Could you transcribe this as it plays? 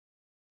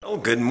Oh,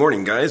 good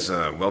morning, guys.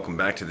 Welcome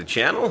back to the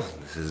channel.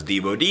 This is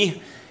Debo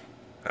D.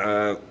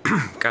 Got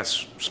a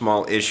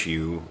small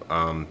issue.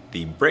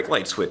 The brake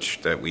light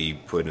switch that we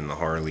put in the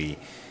Harley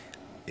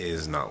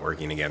is not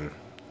working again.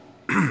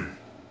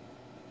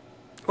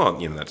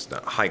 Well, you know, that's the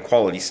high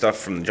quality stuff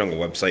from the Jungle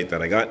website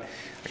that I got.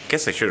 I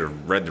guess I should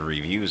have read the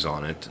reviews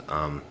on it.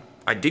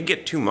 I did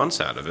get 2 months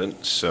out of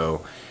it,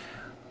 so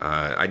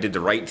I did the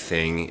right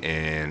thing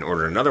and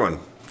ordered another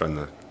one from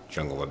the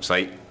Jungle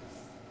website.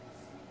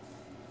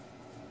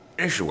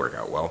 It should work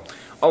out well.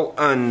 Oh,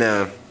 and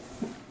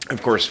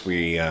of course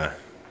we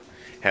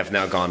have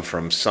now gone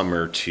from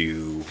summer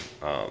to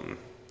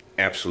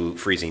absolute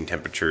freezing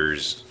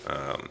temperatures.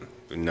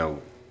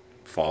 No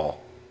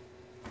fall,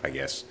 I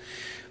guess.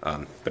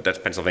 But that's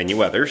Pennsylvania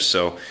weather,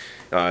 so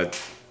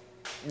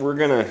we're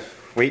gonna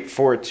wait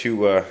for it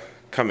to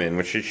come in,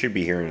 which it should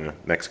be here in the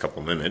next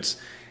couple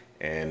minutes,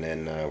 and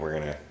then we're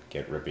gonna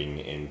get ripping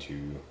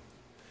into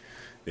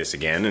this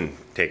again and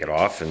take it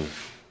off, and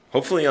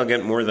hopefully I'll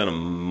get more than a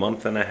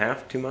month and a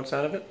half, 2 months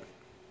out of it.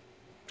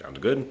 Sounds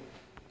good.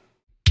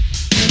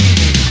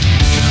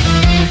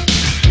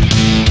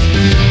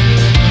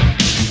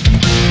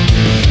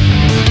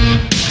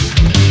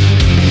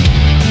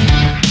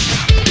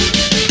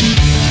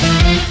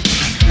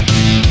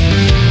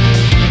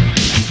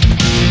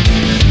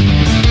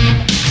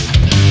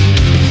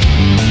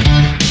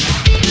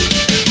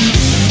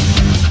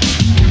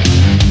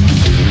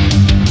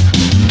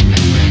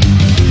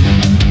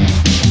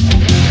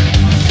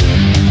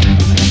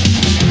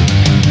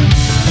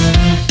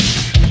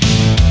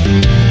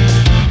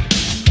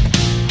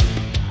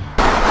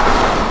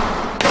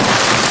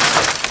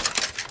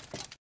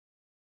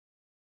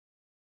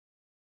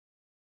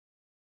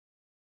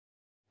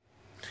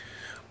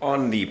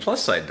 On the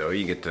plus side, though,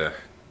 you get to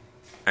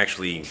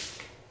actually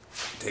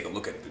take a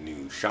look at the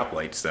new shop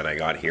lights that I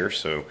got here.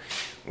 So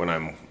when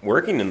I'm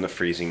working in the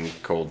freezing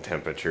cold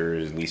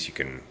temperatures, at least you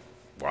can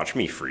watch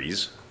me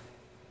freeze.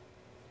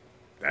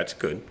 That's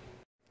good.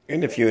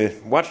 And if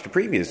you watched the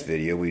previous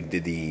video, we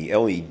did the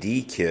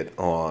LED kit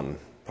on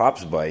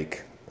Pop's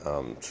bike.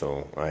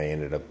 So I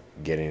ended up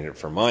getting it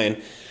for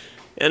mine.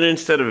 And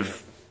instead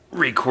of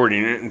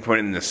recording it and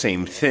putting in the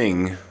same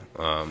thing,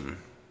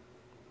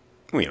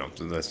 you know,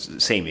 the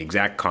same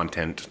exact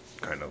content,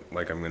 kind of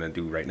like I'm going to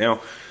do right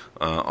now,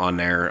 on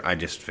there, I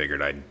just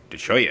figured I'd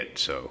show you it,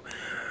 so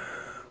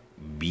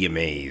be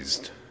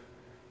amazed.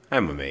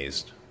 I'm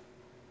amazed.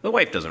 The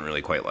wife doesn't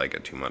really quite like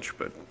it too much,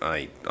 but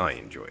I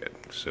enjoy it,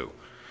 so,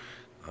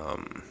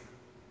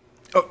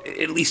 oh,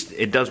 at least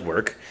it does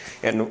work,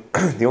 and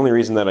the only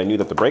reason that I knew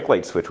that the brake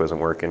light switch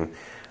wasn't working,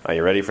 are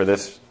you ready for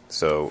this?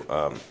 So,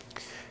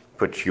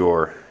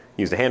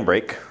 use the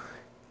handbrake.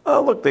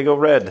 Oh, look, they go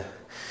red.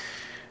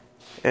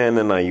 And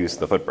then I use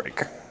the foot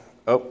brake.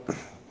 Oh.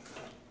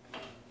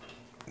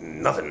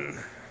 Nothing.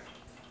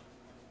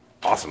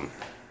 Awesome.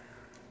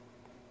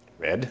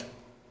 Red.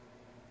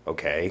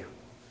 Okay.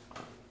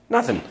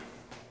 Nothing.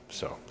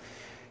 So,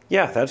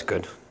 yeah, that's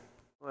good.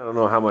 I don't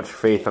know how much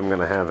faith I'm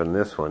going to have in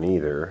this one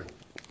either.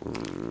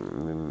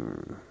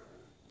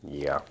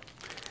 Yeah.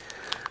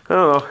 I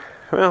don't know.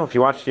 Well, if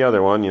you watch the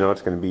other one, you know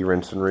it's going to be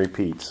rinse and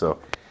repeat, so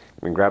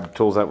we can grab the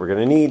tools that we're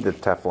going to need, the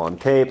Teflon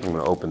tape. I'm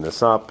going to open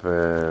this up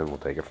and we'll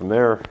take it from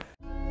there.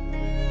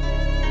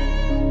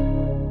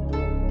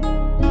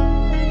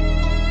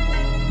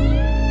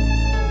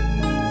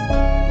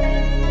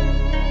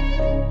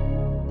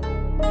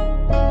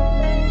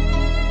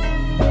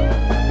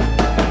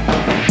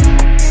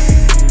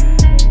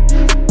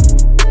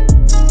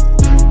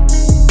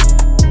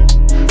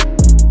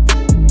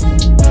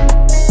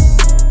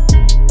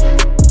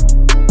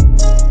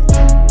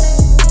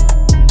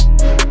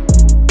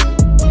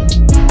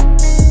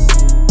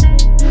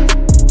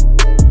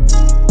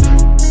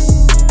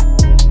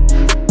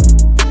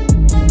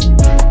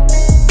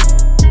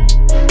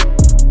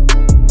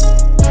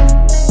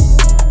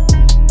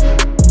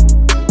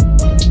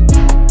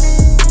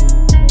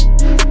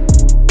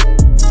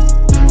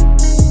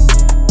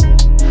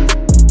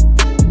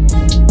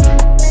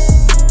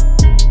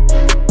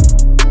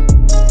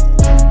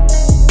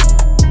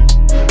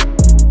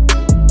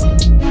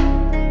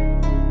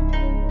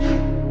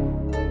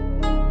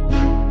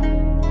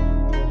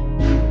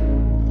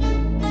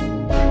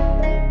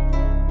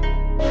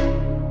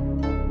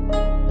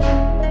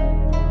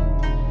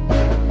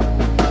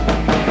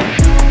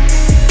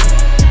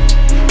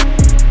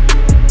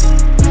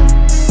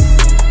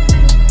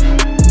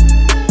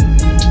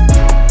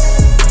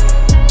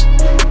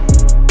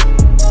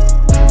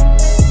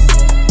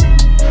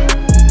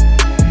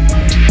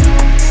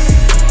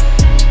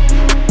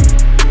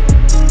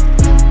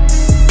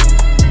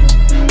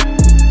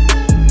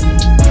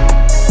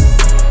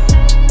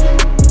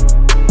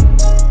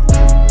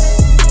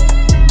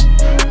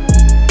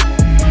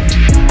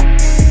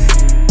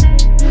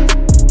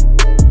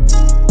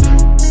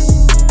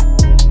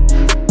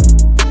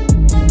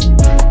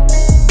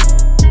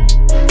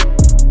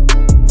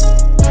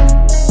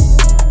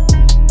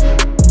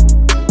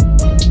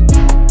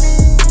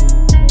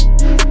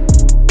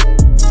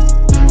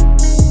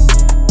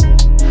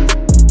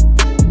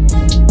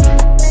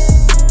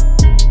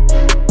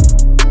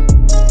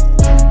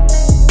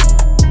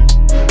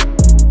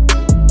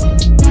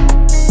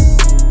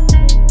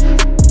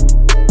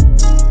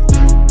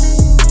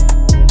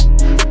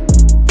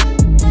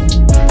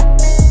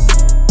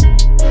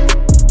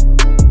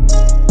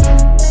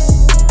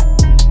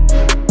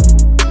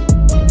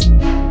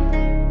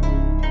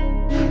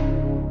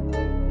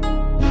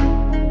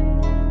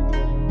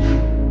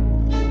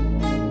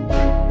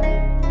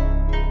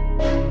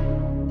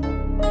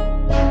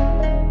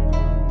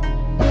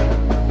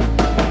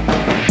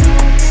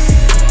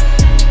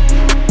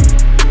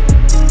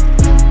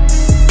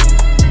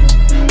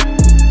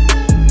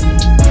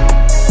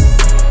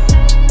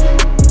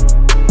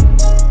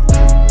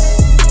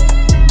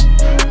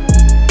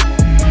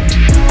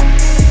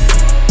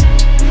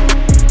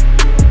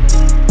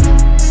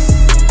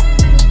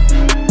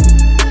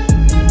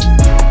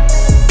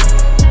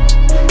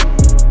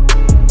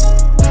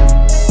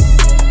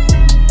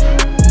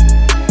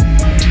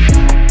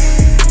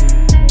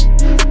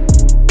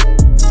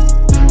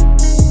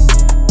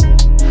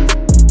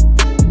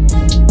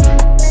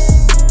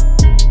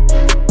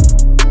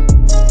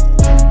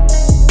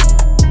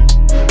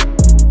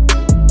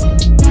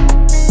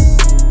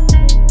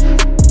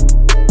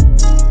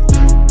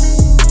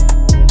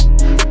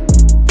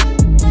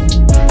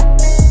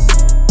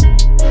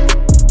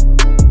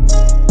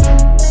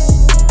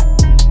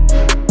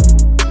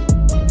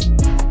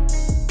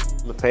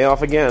 pay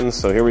off again,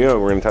 so here we go.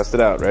 We're gonna test it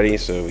out. Ready?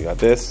 So we got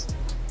this.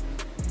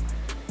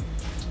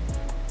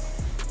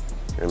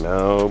 And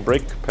now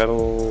brake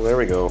pedal, there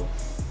we go.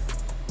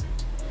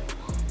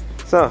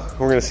 So,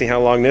 we're gonna see how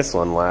long this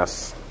one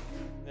lasts.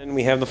 And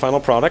we have the final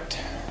product.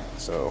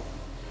 So,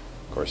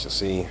 of course you'll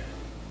see,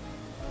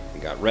 we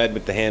got red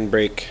with the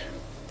handbrake.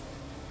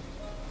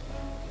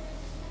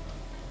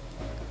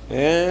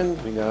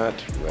 And we got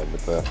red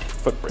with the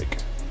foot brake.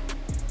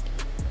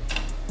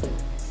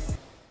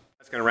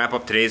 That's going to wrap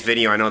up today's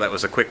video. I know that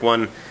was a quick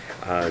one.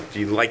 If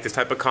you like this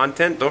type of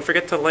content, don't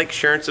forget to like,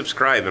 share, and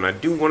subscribe. And I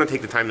do want to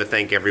take the time to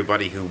thank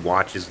everybody who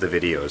watches the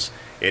videos.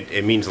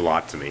 It means a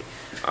lot to me.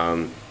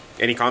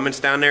 Any comments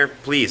down there,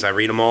 please, I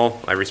read them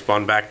all. I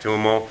respond back to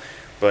them all.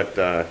 But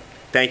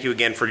thank you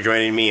again for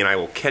joining me, and I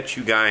will catch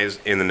you guys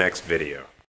in the next video.